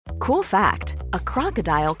Cool fact, a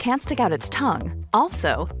crocodile can't stick out its tongue.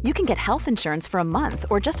 Also, you can get health insurance for a month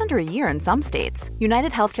or just under a year in some states.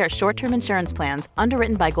 United Healthcare short-term insurance plans,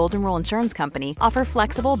 underwritten by Golden Rule Insurance Company, offer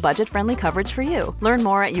flexible, budget-friendly coverage for you. Learn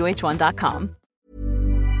more at uh1.com.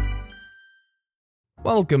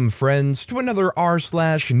 Welcome, friends, to another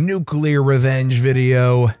rSlash NuclearRevenge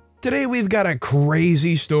video. Today we've got a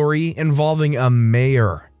crazy story involving a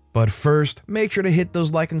mayor. But first, make sure to hit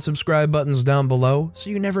those like and subscribe buttons down below so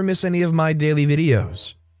you never miss any of my daily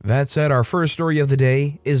videos. That said, our first story of the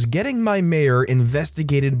day is getting my mayor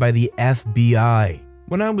investigated by the FBI.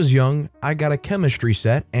 When I was young, I got a chemistry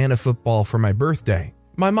set and a football for my birthday.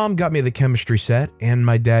 My mom got me the chemistry set and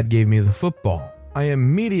my dad gave me the football. I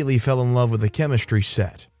immediately fell in love with the chemistry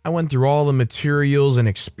set. I went through all the materials and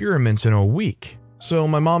experiments in a week. So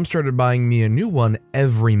my mom started buying me a new one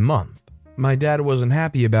every month. My dad wasn't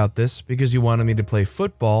happy about this because he wanted me to play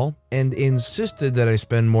football and insisted that I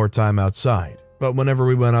spend more time outside. But whenever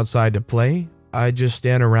we went outside to play, I'd just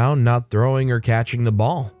stand around not throwing or catching the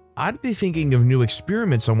ball. I'd be thinking of new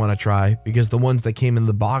experiments I want to try because the ones that came in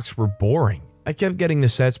the box were boring. I kept getting the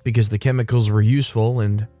sets because the chemicals were useful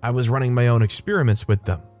and I was running my own experiments with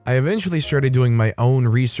them. I eventually started doing my own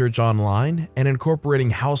research online and incorporating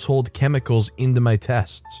household chemicals into my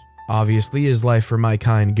tests. Obviously, as life for my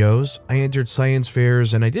kind goes, I entered science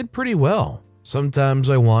fairs and I did pretty well. Sometimes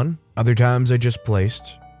I won, other times I just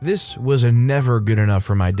placed. This was never good enough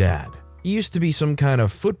for my dad. He used to be some kind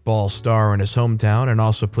of football star in his hometown and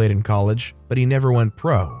also played in college, but he never went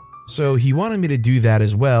pro. So he wanted me to do that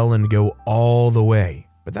as well and go all the way,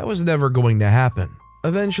 but that was never going to happen.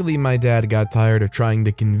 Eventually, my dad got tired of trying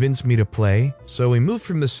to convince me to play, so we moved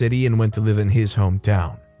from the city and went to live in his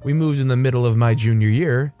hometown. We moved in the middle of my junior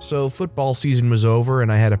year, so football season was over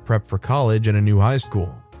and I had to prep for college and a new high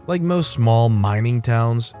school. Like most small mining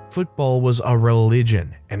towns, football was a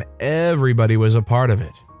religion and everybody was a part of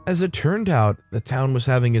it. As it turned out, the town was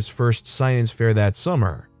having its first science fair that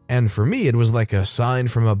summer, and for me it was like a sign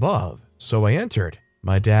from above, so I entered.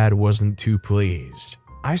 My dad wasn't too pleased.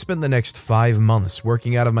 I spent the next 5 months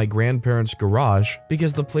working out of my grandparents' garage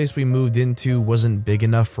because the place we moved into wasn't big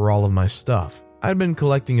enough for all of my stuff. I'd been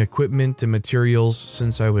collecting equipment and materials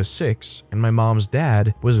since I was 6, and my mom's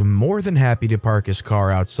dad was more than happy to park his car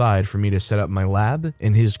outside for me to set up my lab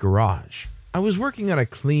in his garage. I was working on a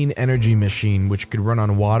clean energy machine which could run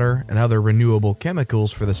on water and other renewable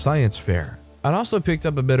chemicals for the science fair. I'd also picked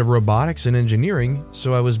up a bit of robotics and engineering,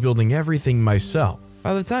 so I was building everything myself.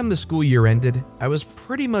 By the time the school year ended, I was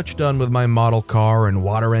pretty much done with my model car and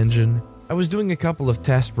water engine. I was doing a couple of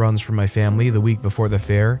test runs for my family the week before the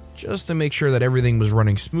fair, just to make sure that everything was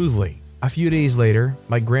running smoothly. A few days later,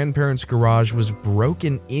 my grandparents' garage was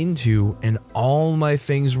broken into and all my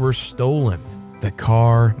things were stolen. The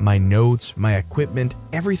car, my notes, my equipment,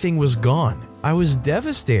 everything was gone. I was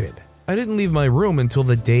devastated. I didn't leave my room until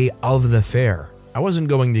the day of the fair. I wasn't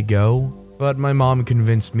going to go, but my mom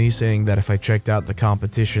convinced me, saying that if I checked out the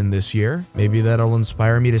competition this year, maybe that'll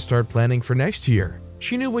inspire me to start planning for next year.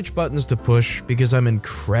 She knew which buttons to push because I'm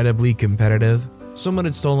incredibly competitive. Someone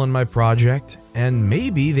had stolen my project, and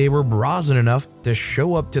maybe they were brazen enough to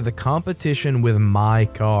show up to the competition with my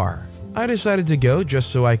car. I decided to go just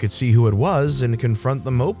so I could see who it was and confront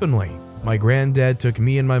them openly. My granddad took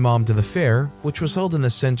me and my mom to the fair, which was held in the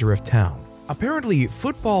center of town. Apparently,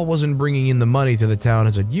 football wasn't bringing in the money to the town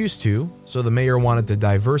as it used to, so the mayor wanted to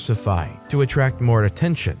diversify to attract more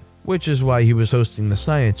attention, which is why he was hosting the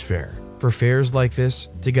science fair. For fairs like this,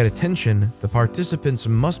 to get attention, the participants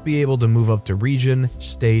must be able to move up to region,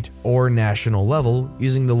 state, or national level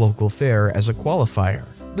using the local fair as a qualifier.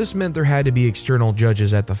 This meant there had to be external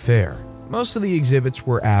judges at the fair. Most of the exhibits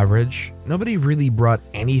were average. Nobody really brought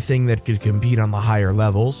anything that could compete on the higher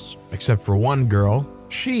levels, except for one girl.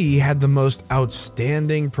 She had the most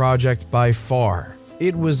outstanding project by far.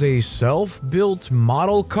 It was a self-built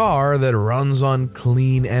model car that runs on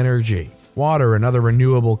clean energy, water, and other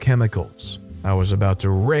renewable chemicals. I was about to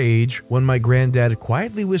rage when my granddad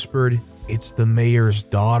quietly whispered, "It's the mayor's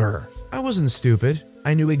daughter." I wasn't stupid.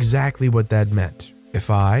 I knew exactly what that meant. If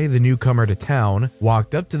I, the newcomer to town,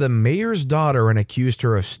 walked up to the mayor's daughter and accused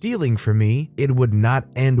her of stealing from me, it would not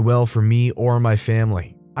end well for me or my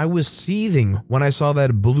family. I was seething when I saw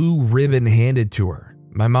that blue ribbon handed to her.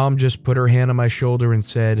 My mom just put her hand on my shoulder and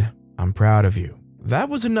said, "I'm proud of you." That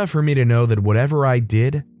was enough for me to know that whatever I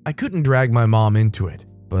did, I couldn't drag my mom into it,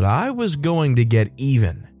 but I was going to get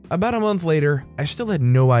even. About a month later, I still had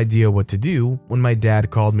no idea what to do when my dad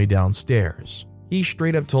called me downstairs. He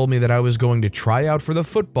straight up told me that I was going to try out for the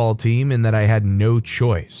football team and that I had no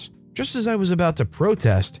choice. Just as I was about to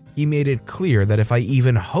protest, he made it clear that if I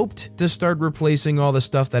even hoped to start replacing all the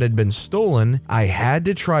stuff that had been stolen, I had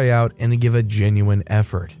to try out and give a genuine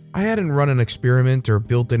effort. I hadn't run an experiment or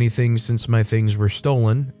built anything since my things were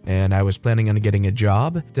stolen, and I was planning on getting a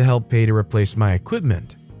job to help pay to replace my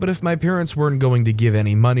equipment. But if my parents weren't going to give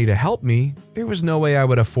any money to help me, there was no way I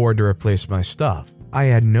would afford to replace my stuff. I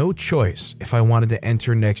had no choice if I wanted to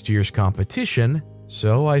enter next year's competition,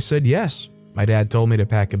 so I said yes. My dad told me to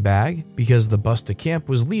pack a bag because the bus to camp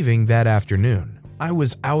was leaving that afternoon. I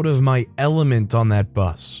was out of my element on that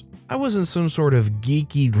bus. I wasn't some sort of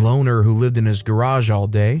geeky loner who lived in his garage all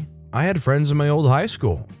day. I had friends in my old high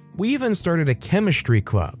school. We even started a chemistry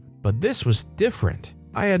club, but this was different.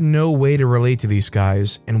 I had no way to relate to these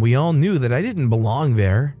guys, and we all knew that I didn't belong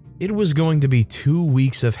there. It was going to be 2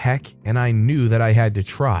 weeks of heck, and I knew that I had to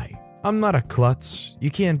try. I'm not a klutz.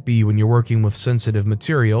 You can't be when you're working with sensitive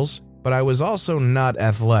materials, but I was also not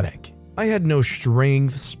athletic. I had no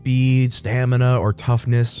strength, speed, stamina, or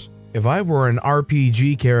toughness. If I were an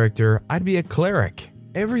RPG character, I'd be a cleric.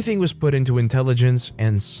 Everything was put into intelligence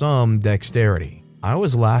and some dexterity. I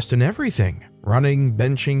was last in everything. Running,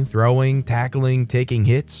 benching, throwing, tackling, taking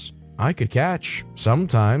hits. I could catch,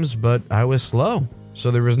 sometimes, but I was slow. So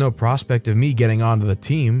there was no prospect of me getting onto the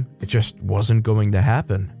team. It just wasn't going to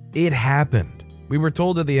happen. It happened. We were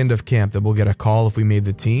told at the end of camp that we'll get a call if we made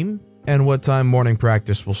the team, and what time morning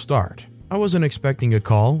practice will start. I wasn't expecting a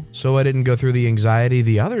call, so I didn't go through the anxiety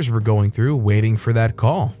the others were going through waiting for that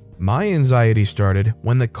call. My anxiety started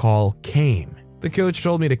when the call came. The coach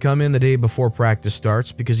told me to come in the day before practice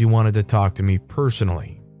starts because he wanted to talk to me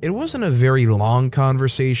personally. It wasn't a very long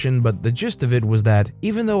conversation, but the gist of it was that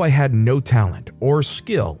even though I had no talent or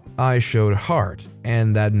skill, I showed heart,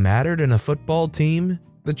 and that mattered in a football team.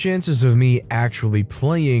 The chances of me actually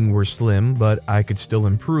playing were slim, but I could still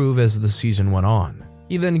improve as the season went on.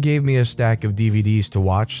 He then gave me a stack of DVDs to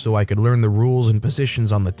watch so I could learn the rules and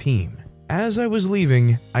positions on the team. As I was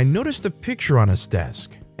leaving, I noticed a picture on his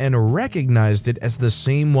desk and recognized it as the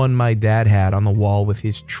same one my dad had on the wall with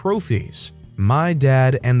his trophies. My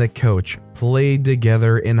dad and the coach played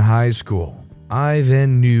together in high school. I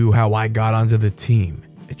then knew how I got onto the team.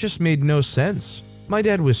 It just made no sense. My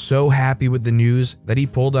dad was so happy with the news that he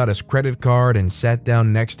pulled out his credit card and sat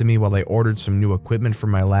down next to me while I ordered some new equipment for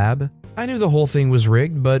my lab. I knew the whole thing was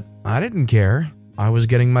rigged, but I didn't care. I was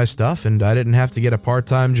getting my stuff and I didn't have to get a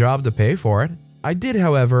part-time job to pay for it. I did,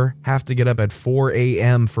 however, have to get up at 4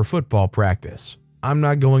 a.m. for football practice. I'm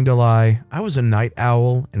not going to lie, I was a night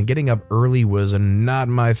owl and getting up early was not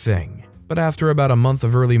my thing. But after about a month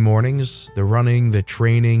of early mornings, the running, the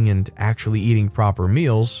training, and actually eating proper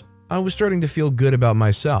meals, I was starting to feel good about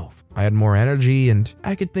myself. I had more energy and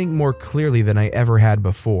I could think more clearly than I ever had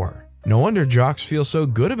before. No wonder jocks feel so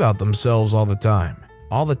good about themselves all the time.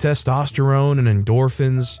 All the testosterone and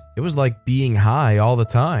endorphins, it was like being high all the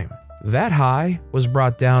time. That high was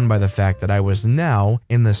brought down by the fact that I was now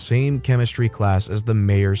in the same chemistry class as the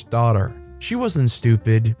mayor's daughter. She wasn't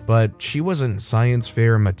stupid, but she wasn't science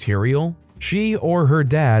fair material. She or her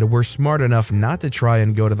dad were smart enough not to try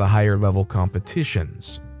and go to the higher level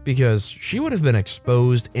competitions, because she would have been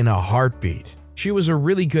exposed in a heartbeat. She was a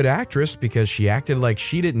really good actress because she acted like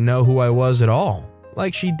she didn't know who I was at all.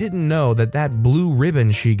 Like she didn't know that that blue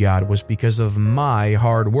ribbon she got was because of my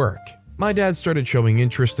hard work. My dad started showing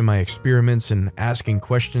interest in my experiments and asking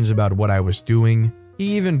questions about what I was doing.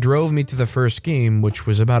 He even drove me to the first game, which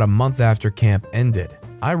was about a month after camp ended.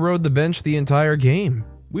 I rode the bench the entire game.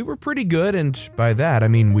 We were pretty good, and by that I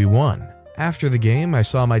mean we won. After the game, I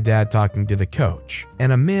saw my dad talking to the coach,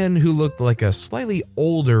 and a man who looked like a slightly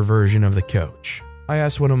older version of the coach. I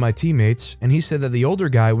asked one of my teammates, and he said that the older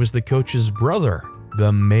guy was the coach's brother,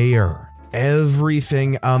 the mayor.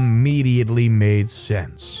 Everything immediately made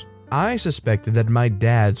sense. I suspected that my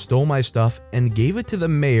dad stole my stuff and gave it to the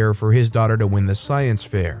mayor for his daughter to win the science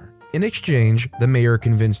fair. In exchange, the mayor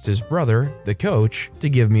convinced his brother, the coach, to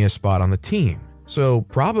give me a spot on the team. So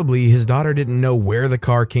probably his daughter didn't know where the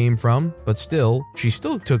car came from, but still, she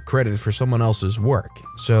still took credit for someone else's work.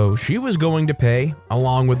 So she was going to pay,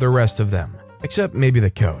 along with the rest of them, except maybe the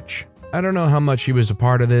coach. I don't know how much he was a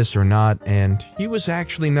part of this or not, and he was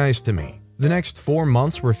actually nice to me. The next 4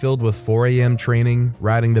 months were filled with 4 a.m. training,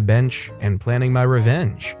 riding the bench, and planning my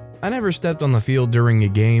revenge. I never stepped on the field during a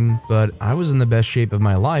game, but I was in the best shape of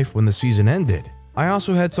my life when the season ended. I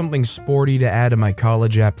also had something sporty to add to my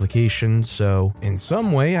college application, so in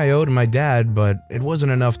some way I owed my dad, but it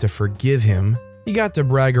wasn't enough to forgive him. He got to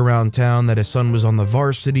brag around town that his son was on the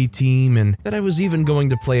varsity team and that I was even going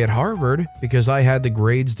to play at Harvard because I had the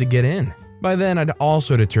grades to get in. By then, I'd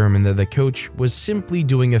also determined that the coach was simply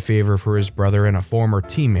doing a favor for his brother and a former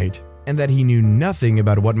teammate and that he knew nothing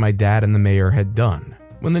about what my dad and the mayor had done.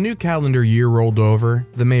 When the new calendar year rolled over,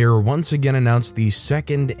 the mayor once again announced the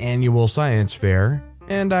second annual science fair,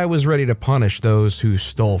 and I was ready to punish those who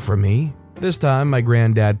stole from me. This time, my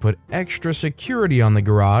granddad put extra security on the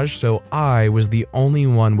garage, so I was the only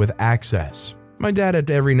one with access. My dad had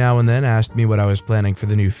every now and then asked me what I was planning for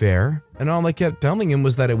the new fair, and all I kept telling him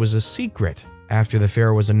was that it was a secret. After the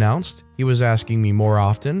fair was announced, he was asking me more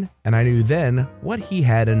often, and I knew then what he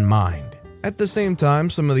had in mind. At the same time,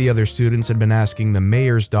 some of the other students had been asking the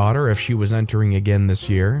mayor's daughter if she was entering again this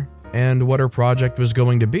year, and what her project was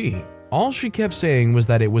going to be. All she kept saying was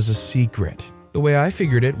that it was a secret. The way I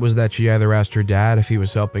figured it was that she either asked her dad if he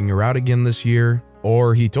was helping her out again this year,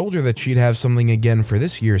 or he told her that she'd have something again for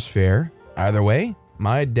this year's fair. Either way,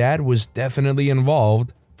 my dad was definitely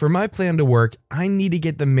involved. For my plan to work, I need to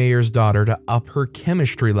get the mayor's daughter to up her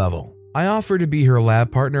chemistry level. I offered to be her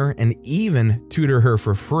lab partner and even tutor her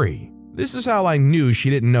for free. This is how I knew she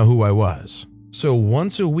didn't know who I was. So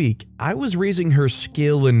once a week, I was raising her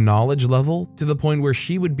skill and knowledge level to the point where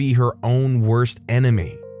she would be her own worst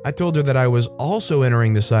enemy. I told her that I was also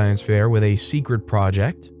entering the science fair with a secret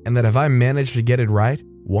project, and that if I managed to get it right,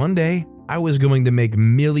 one day I was going to make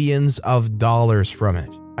millions of dollars from it.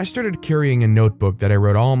 I started carrying a notebook that I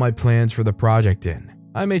wrote all my plans for the project in.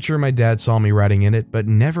 I made sure my dad saw me writing in it, but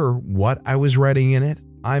never what I was writing in it.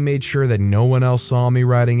 I made sure that no one else saw me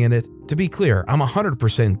writing in it. To be clear, I'm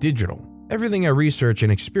 100% digital. Everything I research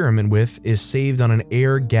and experiment with is saved on an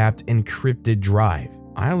air-gapped encrypted drive.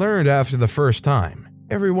 I learned after the first time.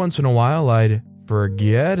 Every once in a while, I'd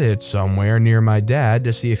forget it somewhere near my dad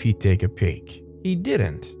to see if he'd take a peek. He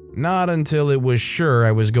didn't. Not until it was sure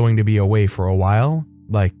I was going to be away for a while,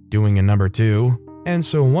 like doing a number 2. And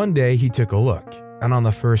so one day he took a look, and on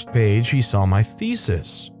the first page he saw my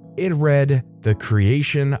thesis. It read, "The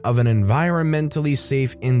creation of an environmentally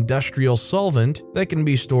safe industrial solvent that can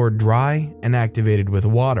be stored dry and activated with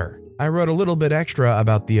water." I wrote a little bit extra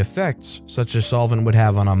about the effects such a solvent would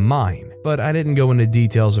have on a mine, but I didn't go into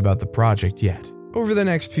details about the project yet. Over the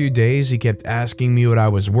next few days, he kept asking me what I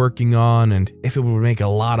was working on and if it would make a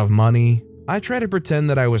lot of money. I tried to pretend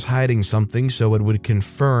that I was hiding something so it would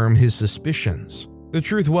confirm his suspicions. The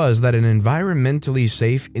truth was that an environmentally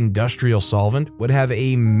safe industrial solvent would have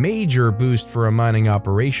a major boost for a mining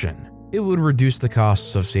operation. It would reduce the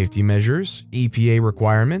costs of safety measures, EPA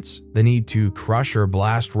requirements, the need to crush or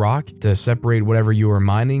blast rock to separate whatever you are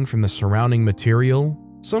mining from the surrounding material.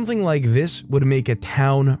 Something like this would make a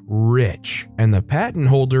town rich, and the patent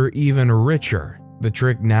holder even richer. The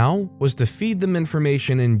trick now was to feed them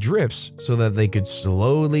information in drips so that they could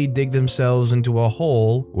slowly dig themselves into a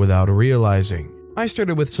hole without realizing. I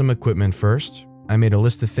started with some equipment first. I made a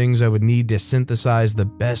list of things I would need to synthesize the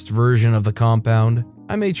best version of the compound.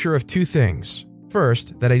 I made sure of 2 things.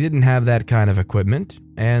 First, that I didn't have that kind of equipment,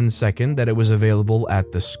 and second, that it was available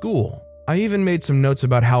at the school. I even made some notes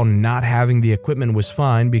about how not having the equipment was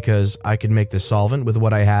fine because I could make the solvent with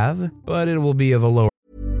what I have, but it will be of a lower.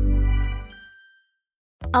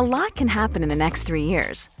 A lot can happen in the next 3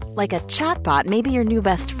 years. Like a chatbot may be your new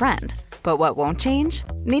best friend. But what won't change?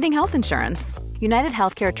 Needing health insurance. United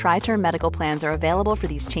Healthcare Tri-Term Medical Plans are available for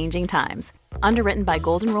these changing times. Underwritten by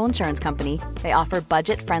Golden Rule Insurance Company, they offer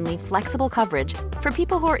budget-friendly, flexible coverage for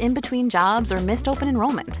people who are in between jobs or missed open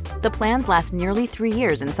enrollment. The plans last nearly 3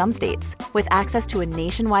 years in some states, with access to a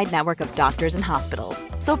nationwide network of doctors and hospitals.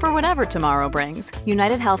 So for whatever tomorrow brings,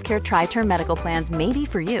 United Healthcare Tri-Term Medical Plans may be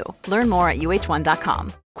for you. Learn more at uh1.com.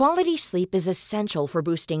 Quality sleep is essential for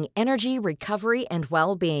boosting energy, recovery, and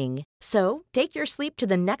well-being. So, take your sleep to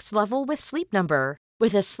the next level with Sleep Number.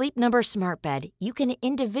 With a Sleep Number smart bed, you can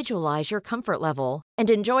individualize your comfort level and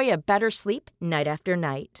enjoy a better sleep night after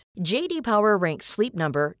night. J.D. Power ranks Sleep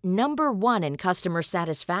Number number 1 in customer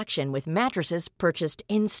satisfaction with mattresses purchased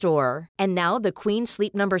in-store. And now the Queen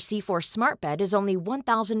Sleep Number C4 smart bed is only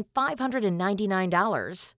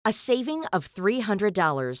 $1,599, a saving of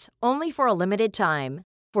 $300, only for a limited time.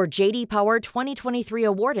 For J.D. Power 2023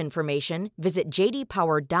 award information, visit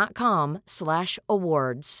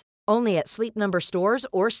jdpower.com/awards. Only at Sleep Number stores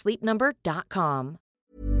or sleepnumber.com.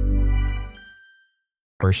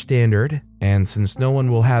 Or standard, and since no one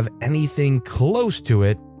will have anything close to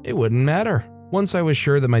it, it wouldn't matter. Once I was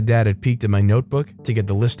sure that my dad had peeked at my notebook to get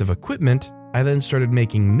the list of equipment, I then started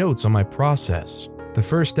making notes on my process. The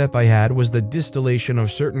first step I had was the distillation of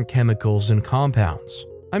certain chemicals and compounds.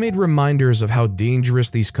 I made reminders of how dangerous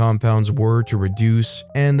these compounds were to reduce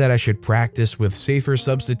and that I should practice with safer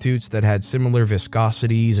substitutes that had similar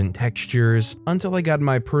viscosities and textures until I got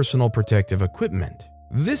my personal protective equipment.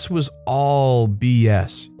 This was all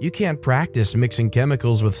BS. You can't practice mixing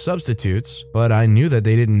chemicals with substitutes, but I knew that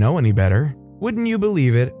they didn't know any better. Wouldn't you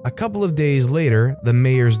believe it, a couple of days later, the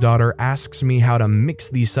mayor's daughter asks me how to mix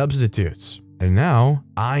these substitutes. And now,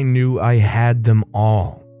 I knew I had them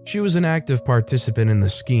all. She was an active participant in the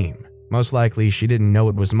scheme. Most likely, she didn't know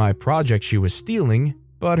it was my project she was stealing,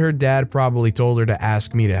 but her dad probably told her to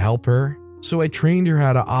ask me to help her. So I trained her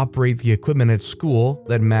how to operate the equipment at school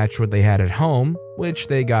that matched what they had at home, which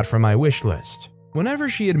they got from my wish list. Whenever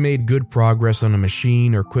she had made good progress on a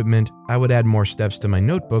machine or equipment, I would add more steps to my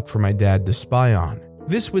notebook for my dad to spy on.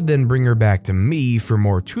 This would then bring her back to me for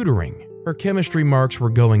more tutoring. Her chemistry marks were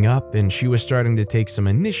going up and she was starting to take some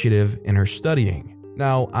initiative in her studying.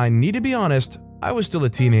 Now, I need to be honest, I was still a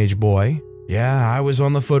teenage boy. Yeah, I was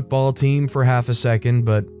on the football team for half a second,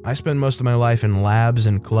 but I spent most of my life in labs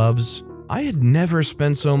and clubs. I had never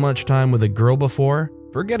spent so much time with a girl before.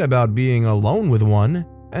 Forget about being alone with one.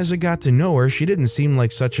 As I got to know her, she didn't seem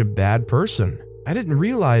like such a bad person. I didn't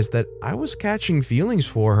realize that I was catching feelings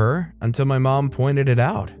for her until my mom pointed it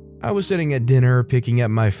out. I was sitting at dinner picking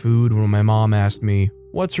up my food when my mom asked me,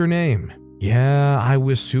 "What's her name?" Yeah, I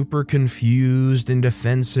was super confused and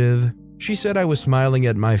defensive. She said I was smiling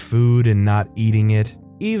at my food and not eating it.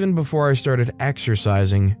 Even before I started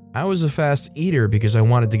exercising, I was a fast eater because I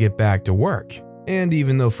wanted to get back to work. And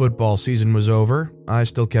even though football season was over, I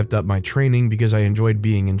still kept up my training because I enjoyed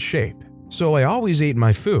being in shape. So I always ate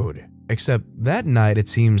my food, except that night it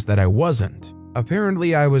seems that I wasn't.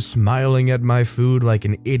 Apparently I was smiling at my food like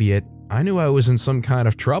an idiot. I knew I was in some kind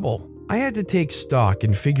of trouble. I had to take stock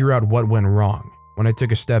and figure out what went wrong. When I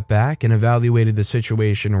took a step back and evaluated the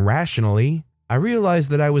situation rationally, I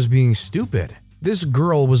realized that I was being stupid. This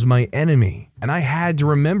girl was my enemy, and I had to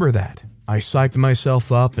remember that. I psyched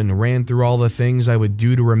myself up and ran through all the things I would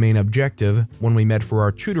do to remain objective when we met for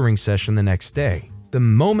our tutoring session the next day. The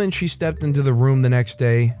moment she stepped into the room the next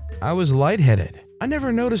day, I was lightheaded. I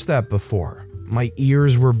never noticed that before. My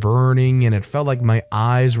ears were burning and it felt like my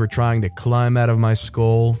eyes were trying to climb out of my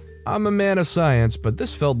skull. I'm a man of science, but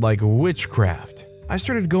this felt like witchcraft. I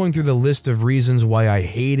started going through the list of reasons why I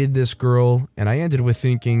hated this girl, and I ended with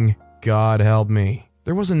thinking, God help me.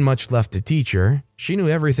 There wasn't much left to teach her. She knew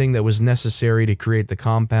everything that was necessary to create the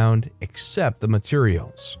compound except the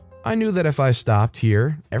materials. I knew that if I stopped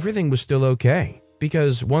here, everything was still okay,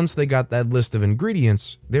 because once they got that list of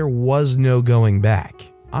ingredients, there was no going back.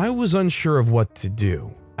 I was unsure of what to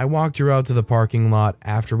do. I walked her out to the parking lot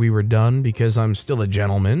after we were done because I'm still a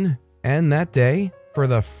gentleman, and that day, for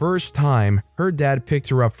the first time, her dad picked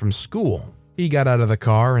her up from school. He got out of the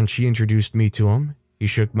car and she introduced me to him. He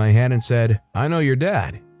shook my hand and said, "I know your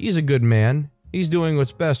dad. He's a good man. He's doing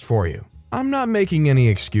what's best for you." I'm not making any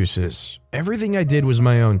excuses. Everything I did was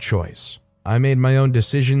my own choice. I made my own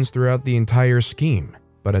decisions throughout the entire scheme.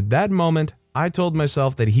 But at that moment, I told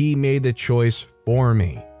myself that he made the choice for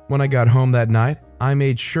me. When I got home that night, I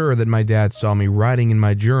made sure that my dad saw me writing in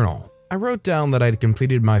my journal. I wrote down that I'd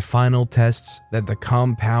completed my final tests, that the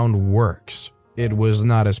compound works. It was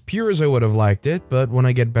not as pure as I would have liked it, but when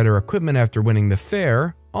I get better equipment after winning the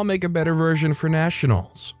fair, I'll make a better version for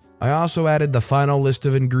nationals. I also added the final list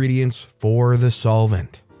of ingredients for the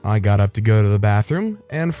solvent. I got up to go to the bathroom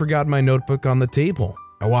and forgot my notebook on the table.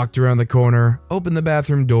 I walked around the corner, opened the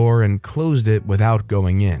bathroom door, and closed it without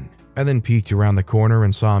going in. I then peeked around the corner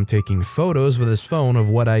and saw him taking photos with his phone of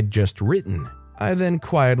what I'd just written. I then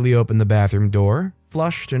quietly opened the bathroom door,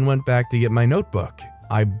 flushed, and went back to get my notebook.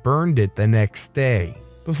 I burned it the next day.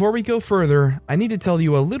 Before we go further, I need to tell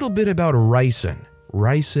you a little bit about ricin.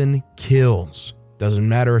 Ricin kills. Doesn't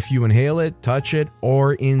matter if you inhale it, touch it,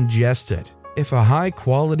 or ingest it. If a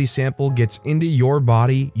high-quality sample gets into your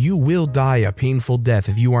body, you will die a painful death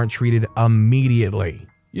if you aren't treated immediately.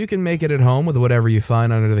 You can make it at home with whatever you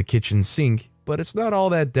find under the kitchen sink, but it's not all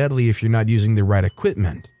that deadly if you're not using the right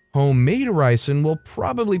equipment. Homemade ricin will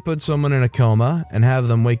probably put someone in a coma and have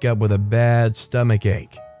them wake up with a bad stomach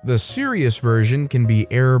ache. The serious version can be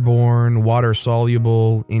airborne,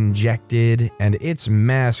 water-soluble, injected, and it's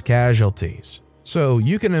mass casualties. So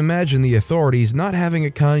you can imagine the authorities not having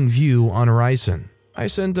a kind view on ricin. I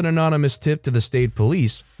sent an anonymous tip to the state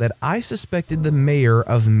police that I suspected the mayor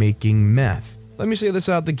of making meth. Let me say this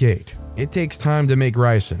out the gate. It takes time to make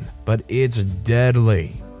ricin, but it's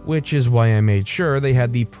deadly. Which is why I made sure they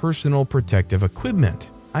had the personal protective equipment.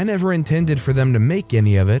 I never intended for them to make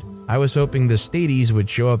any of it. I was hoping the stateies would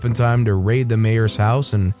show up in time to raid the mayor's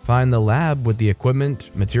house and find the lab with the equipment,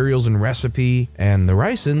 materials, and recipe, and the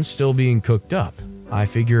ricin still being cooked up. I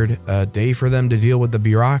figured a day for them to deal with the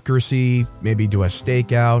bureaucracy, maybe do a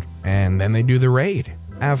stakeout, and then they do the raid.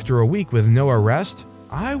 After a week with no arrest,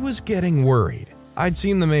 I was getting worried. I'd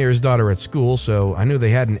seen the mayor's daughter at school, so I knew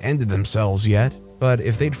they hadn't ended themselves yet. But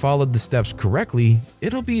if they'd followed the steps correctly,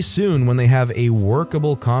 it'll be soon when they have a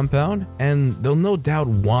workable compound, and they'll no doubt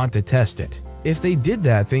want to test it. If they did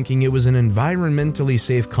that thinking it was an environmentally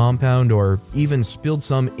safe compound or even spilled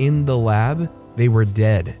some in the lab, they were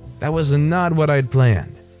dead. That was not what I'd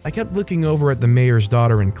planned. I kept looking over at the mayor's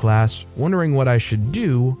daughter in class, wondering what I should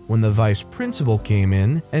do when the vice principal came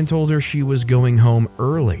in and told her she was going home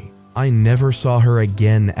early. I never saw her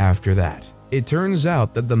again after that. It turns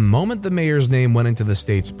out that the moment the mayor's name went into the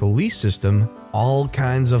state's police system, all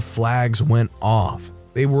kinds of flags went off.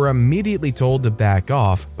 They were immediately told to back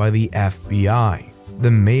off by the FBI.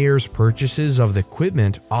 The mayor's purchases of the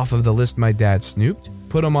equipment off of the list my dad snooped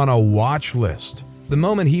put him on a watch list. The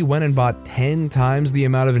moment he went and bought 10 times the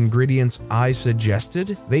amount of ingredients I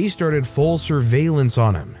suggested, they started full surveillance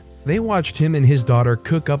on him. They watched him and his daughter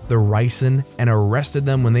cook up the ricin and arrested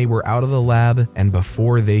them when they were out of the lab and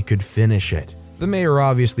before they could finish it. The mayor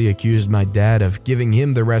obviously accused my dad of giving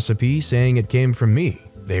him the recipe, saying it came from me.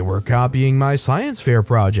 They were copying my science fair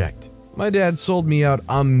project. My dad sold me out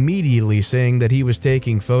immediately, saying that he was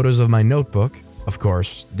taking photos of my notebook. Of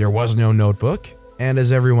course, there was no notebook, and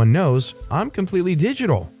as everyone knows, I'm completely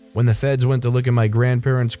digital. When the feds went to look at my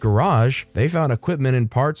grandparents' garage, they found equipment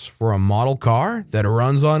and parts for a model car that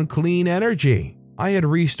runs on clean energy. I had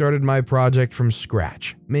restarted my project from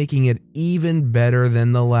scratch, making it even better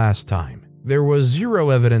than the last time. There was zero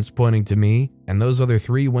evidence pointing to me, and those other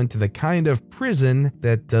 3 went to the kind of prison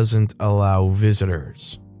that doesn't allow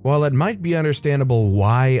visitors. While it might be understandable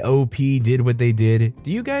why OP did what they did,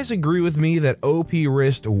 do you guys agree with me that OP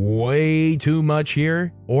risked way too much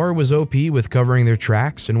here? Or was OP with covering their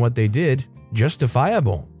tracks and what they did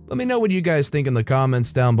justifiable? Let me know what you guys think in the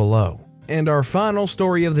comments down below. And our final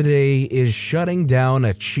story of the day is shutting down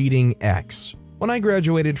a cheating ex. When I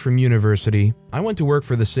graduated from university, I went to work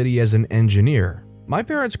for the city as an engineer. My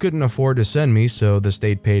parents couldn't afford to send me, so the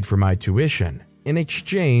state paid for my tuition. In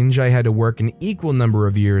exchange, I had to work an equal number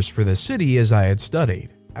of years for the city as I had studied.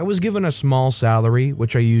 I was given a small salary,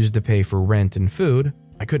 which I used to pay for rent and food.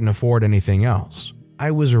 I couldn't afford anything else. I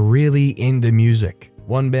was really into music,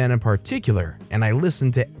 one band in particular, and I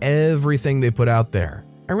listened to everything they put out there.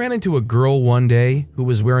 I ran into a girl one day who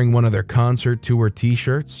was wearing one of their concert tour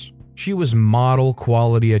t-shirts. She was model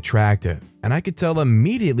quality attractive, and I could tell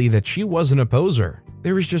immediately that she wasn't a poser.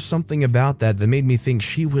 There was just something about that made me think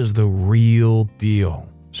she was the real deal.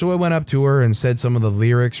 So I went up to her and said some of the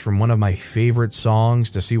lyrics from one of my favorite songs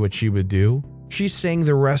to see what she would do. She sang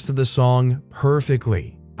the rest of the song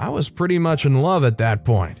perfectly. I was pretty much in love at that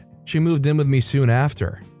point. She moved in with me soon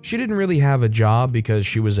after. She didn't really have a job because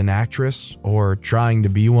she was an actress or trying to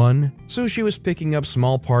be one, so she was picking up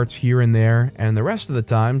small parts here and there and the rest of the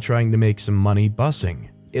time trying to make some money bussing.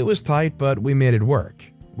 It was tight, but we made it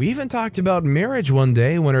work. We even talked about marriage one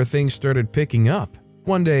day when her things started picking up.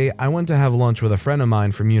 One day, I went to have lunch with a friend of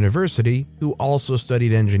mine from university who also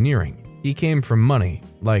studied engineering. He came from money,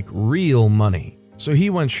 like real money. So he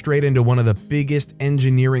went straight into one of the biggest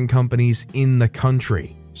engineering companies in the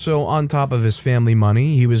country. So on top of his family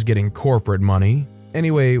money, he was getting corporate money.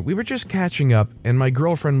 Anyway, we were just catching up and my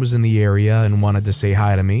girlfriend was in the area and wanted to say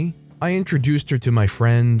hi to me. I introduced her to my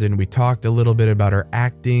friend and we talked a little bit about her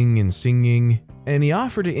acting and singing, and he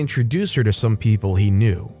offered to introduce her to some people he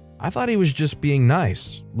knew. I thought he was just being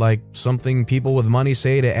nice, like something people with money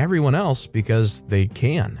say to everyone else because they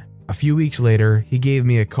can. A few weeks later, he gave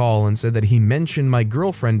me a call and said that he mentioned my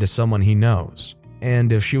girlfriend to someone he knows,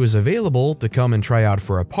 and if she was available to come and try out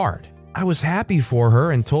for a part. I was happy for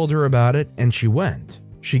her and told her about it, and she went.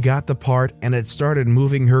 She got the part and it started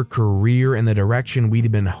moving her career in the direction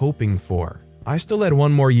we'd been hoping for. I still had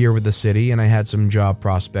one more year with the city and I had some job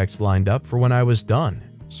prospects lined up for when I was done.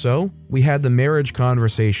 So we had the marriage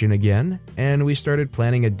conversation again and we started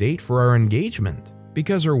planning a date for our engagement.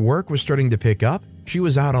 Because her work was starting to pick up, she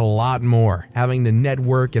was out a lot more, having to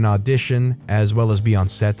network and audition as well as be on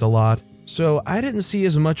set a lot. So I didn't see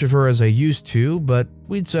as much of her as I used to, but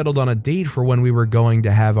we'd settled on a date for when we were going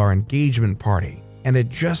to have our engagement party. And it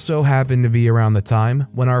just so happened to be around the time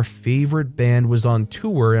when our favorite band was on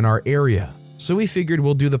tour in our area. So we figured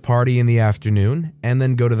we'll do the party in the afternoon and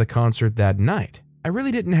then go to the concert that night. I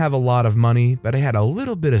really didn't have a lot of money, but I had a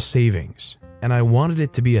little bit of savings, and I wanted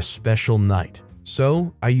it to be a special night.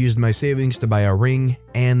 So I used my savings to buy a ring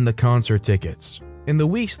and the concert tickets. In the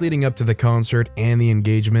weeks leading up to the concert and the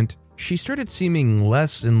engagement, she started seeming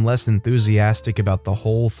less and less enthusiastic about the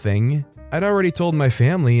whole thing. I'd already told my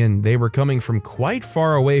family and they were coming from quite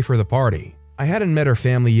far away for the party. I hadn't met her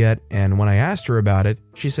family yet, and when I asked her about it,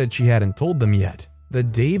 she said she hadn't told them yet. The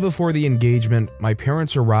day before the engagement, my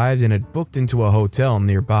parents arrived and had booked into a hotel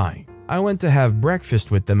nearby. I went to have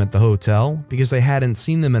breakfast with them at the hotel because I hadn't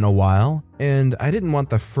seen them in a while, and I didn't want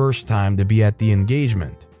the first time to be at the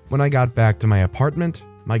engagement. When I got back to my apartment,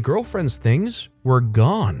 my girlfriend's things were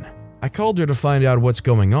gone. I called her to find out what's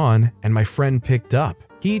going on, and my friend picked up.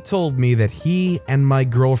 He told me that he and my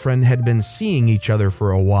girlfriend had been seeing each other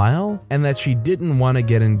for a while and that she didn't want to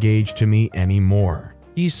get engaged to me anymore.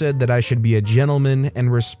 He said that I should be a gentleman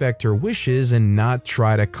and respect her wishes and not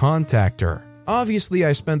try to contact her. Obviously,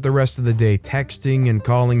 I spent the rest of the day texting and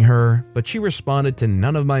calling her, but she responded to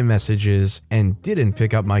none of my messages and didn't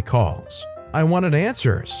pick up my calls. I wanted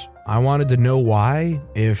answers. I wanted to know why.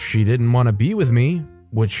 If she didn't want to be with me,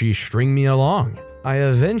 would she string me along? I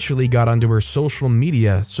eventually got onto her social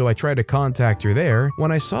media, so I tried to contact her there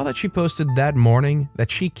when I saw that she posted that morning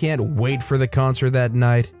that she can't wait for the concert that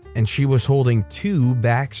night, and she was holding 2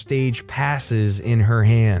 backstage passes in her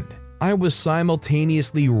hand. I was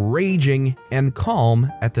simultaneously raging and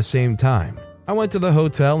calm at the same time. I went to the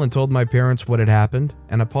hotel and told my parents what had happened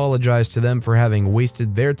and apologized to them for having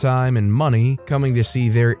wasted their time and money coming to see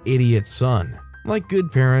their idiot son. Like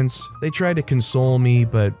good parents, they tried to console me,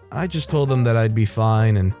 but I just told them that I'd be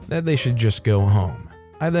fine and that they should just go home.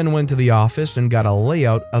 I then went to the office and got a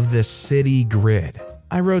layout of the city grid.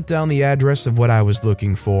 I wrote down the address of what I was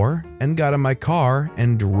looking for and got in my car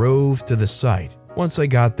and drove to the site. Once I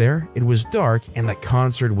got there, it was dark and the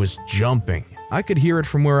concert was jumping. I could hear it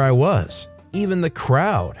from where I was, even the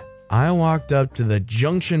crowd. I walked up to the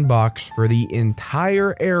junction box for the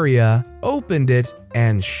entire area, opened it,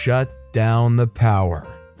 and shut down the power.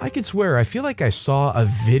 I could swear I feel like I saw a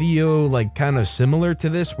video kind of similar to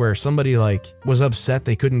this where somebody was upset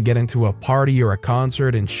they couldn't get into a party or a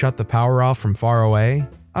concert and shut the power off from far away.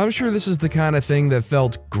 I'm sure this is the kind of thing that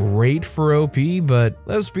felt great for OP, but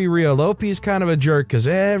let's be real, OP's kind of a jerk because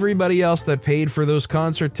everybody else that paid for those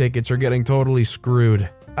concert tickets are getting totally screwed.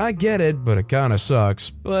 I get it, but it kind of sucks,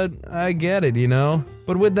 but I get it, you know?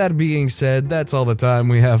 But with that being said, that's all the time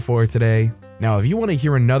we have for today. Now, if you want to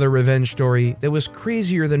hear another revenge story that was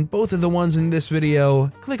crazier than both of the ones in this video,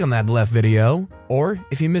 click on that left video. Or,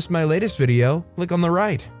 if you missed my latest video, click on the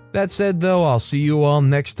right. That said though, I'll see you all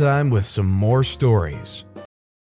next time with some more stories.